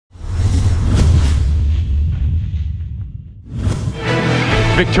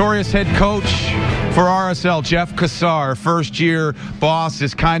Victorious head coach for RSL, Jeff Cassar, first-year boss,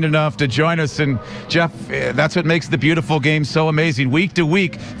 is kind enough to join us. And Jeff, that's what makes the beautiful game so amazing. Week to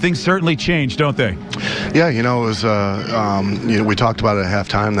week, things certainly change, don't they? Yeah, it was. We talked about it at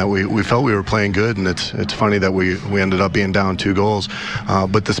halftime that we felt we were playing good, and it's funny that we ended up being down 2 goals.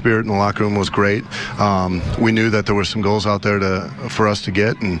 But the spirit in the locker room was great. We knew that there were some goals out there for us to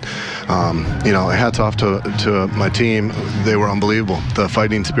get, and hats off to my team. They were unbelievable. The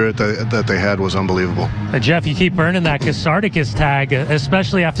fighting spirit that they had was unbelievable. Jeff, you keep burning that Cassardicus tag,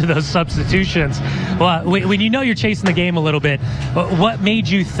 especially after those substitutions. Well, when you know you're chasing the game a little bit, what made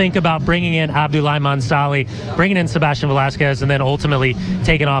you think about bringing in Abdoulaye Mansali, bringing in Sebastian Velasquez, and then ultimately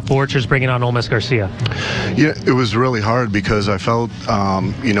taking off Borchers, bringing on Olmes Garcia? Yeah, it was really hard because I felt,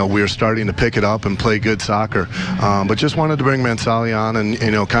 we were starting to pick it up and play good soccer, but just wanted to bring Mansali on and,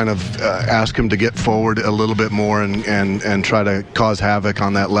 kind of ask him to get forward a little bit more and try to cause havoc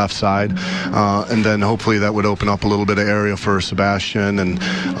on that left side. And then hopefully that would open up a little bit of area for Sebastian. And,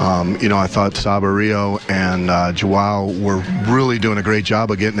 I thought Sabarillo and Joao were really doing a great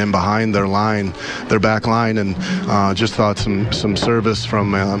job of getting in behind their back line, and just thought some service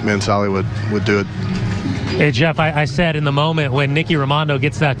from Mansali would do it. Hey, Jeff, I said in the moment when Nicky Raimondo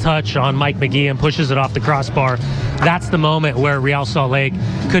gets that touch on Mike McGee and pushes it off the crossbar, that's the moment where Real Salt Lake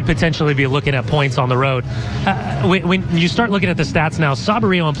could potentially be looking at points on the road. When you start looking at the stats now,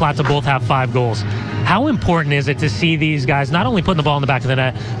 Sabarillo and Plata both have 5 goals. How important is it to see these guys not only putting the ball in the back of the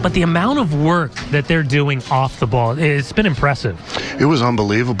net, but the amount of work that they're doing off the ball? It's been impressive. It was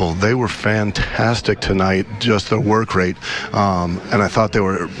unbelievable. They were fantastic tonight, just their work rate. And I thought they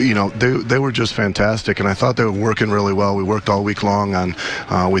were, they were just fantastic. And I thought they were working really well. We worked all week long on,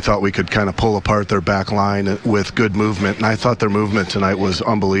 we thought we could kind of pull apart their back line with good movement. And I thought their movement tonight was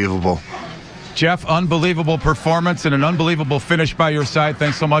unbelievable. Jeff, unbelievable performance and an unbelievable finish by your side.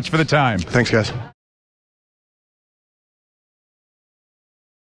 Thanks so much for the time. Thanks, guys.